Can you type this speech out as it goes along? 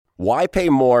Why pay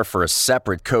more for a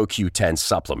separate CoQ10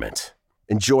 supplement?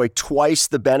 Enjoy twice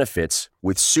the benefits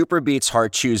with SuperBeets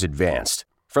Heart Chews Advanced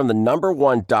from the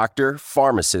 #1 doctor,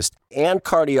 pharmacist, and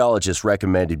cardiologist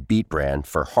recommended beet brand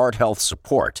for heart health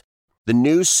support. The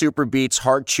new SuperBeets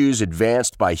Heart Chews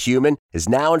Advanced by Human is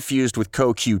now infused with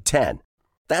CoQ10.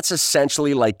 That's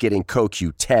essentially like getting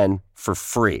CoQ10 for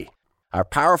free. Our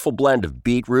powerful blend of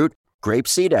beetroot,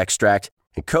 grapeseed extract,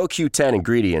 and CoQ10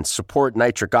 ingredients support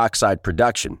nitric oxide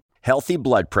production, healthy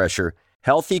blood pressure,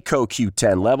 healthy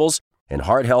CoQ10 levels, and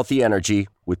heart-healthy energy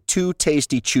with 2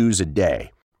 tasty chews a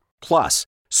day. Plus,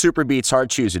 SuperBeets Heart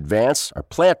Chews Advance are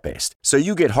plant-based, so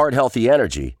you get heart-healthy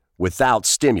energy without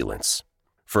stimulants.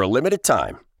 For a limited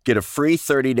time, get a free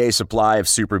 30-day supply of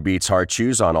SuperBeets Heart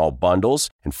Chews on all bundles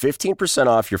and 15%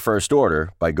 off your first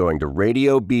order by going to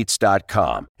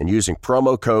radiobeats.com and using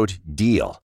promo code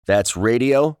DEAL. That's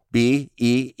radio, BEETS.com,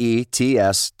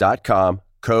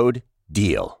 code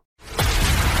DEAL.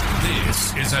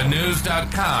 This is a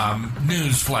News.com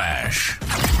news flash.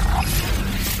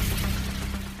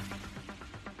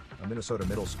 A Minnesota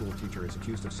middle school teacher is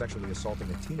accused of sexually assaulting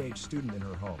a teenage student in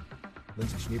her home.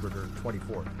 Lindsay Schneeberger,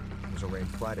 24, was arraigned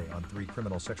Friday on 3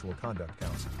 criminal sexual conduct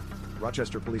counts.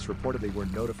 Rochester police reportedly were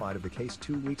notified of the case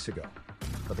 2 weeks ago,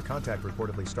 but the contact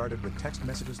reportedly started with text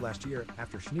messages last year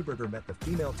after Schneeberger met the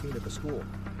female teen at the school.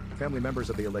 Family members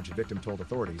of the alleged victim told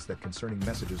authorities that concerning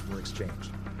messages were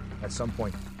exchanged. At some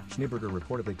point, Schneeberger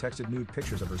reportedly texted nude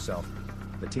pictures of herself.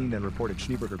 The teen then reported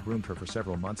Schneeberger groomed her for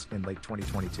several months in late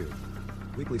 2022.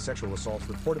 Weekly sexual assaults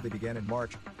reportedly began in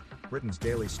March. Britain's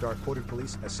Daily Star quoted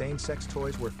police as saying sex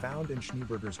toys were found in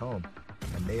Schneeberger's home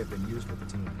and may have been used with the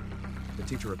teen. The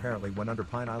teacher apparently went under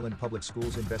Pine Island Public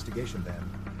Schools' investigation then.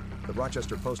 The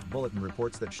Rochester Post Bulletin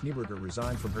reports that Schneeberger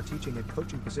resigned from her teaching and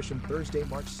coaching position Thursday,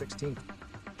 March 16th.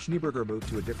 Schneeberger moved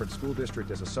to a different school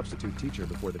district as a substitute teacher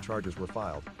before the charges were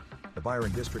filed. The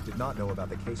Byron district did not know about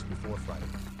the case before Friday.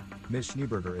 Ms.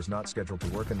 Schneeberger is not scheduled to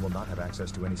work and will not have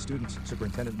access to any students,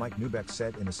 Superintendent Mike Newbeck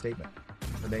said in a statement.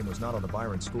 Her name was not on the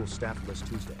Byron school staff list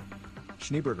Tuesday.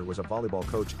 Schneeberger was a volleyball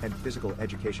coach and physical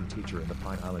education teacher in the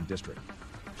Pine Island district.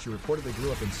 She reportedly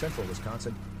grew up in central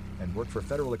Wisconsin and worked for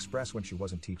Federal Express when she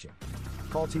wasn't teaching.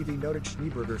 Call TV noted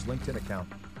Schneeberger's LinkedIn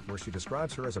account, where she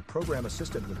describes her as a program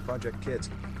assistant with Project Kids.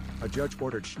 A judge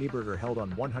ordered Schneeberger held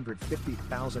on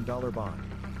 $150,000 bond.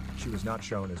 She was not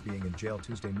shown as being in jail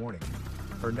Tuesday morning.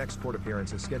 Her next court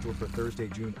appearance is scheduled for Thursday,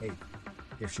 June 8th.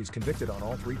 If she's convicted on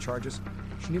all 3 charges,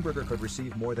 Schneeberger could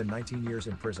receive more than 19 years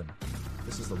in prison.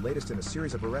 This is the latest in a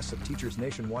series of arrests of teachers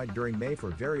nationwide during May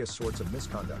for various sorts of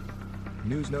misconduct.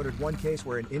 News noted one case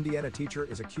where an Indiana teacher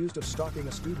is accused of stalking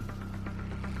a student.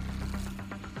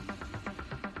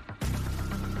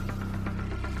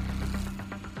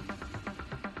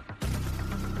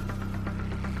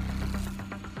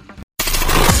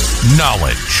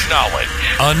 Knowledge.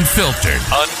 Unfiltered.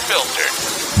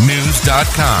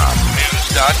 News.com.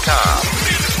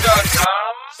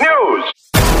 News.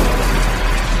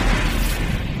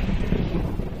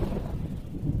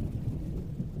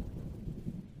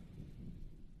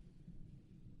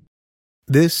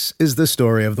 This is the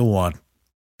story of the one.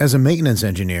 As a maintenance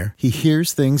engineer, he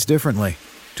hears things differently.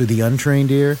 To the untrained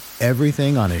ear,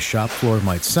 everything on his shop floor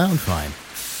might sound fine,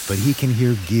 but he can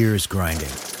hear gears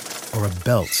grinding or a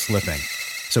belt slipping.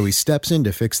 So he steps in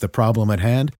to fix the problem at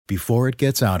hand before it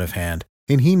gets out of hand.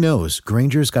 And he knows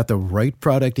Grainger's got the right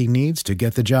product he needs to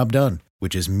get the job done,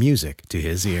 which is music to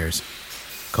his ears.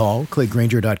 Call, click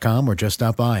Grainger.com, or just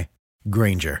stop by.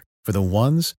 Grainger, for the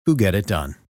ones who get it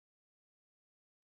done.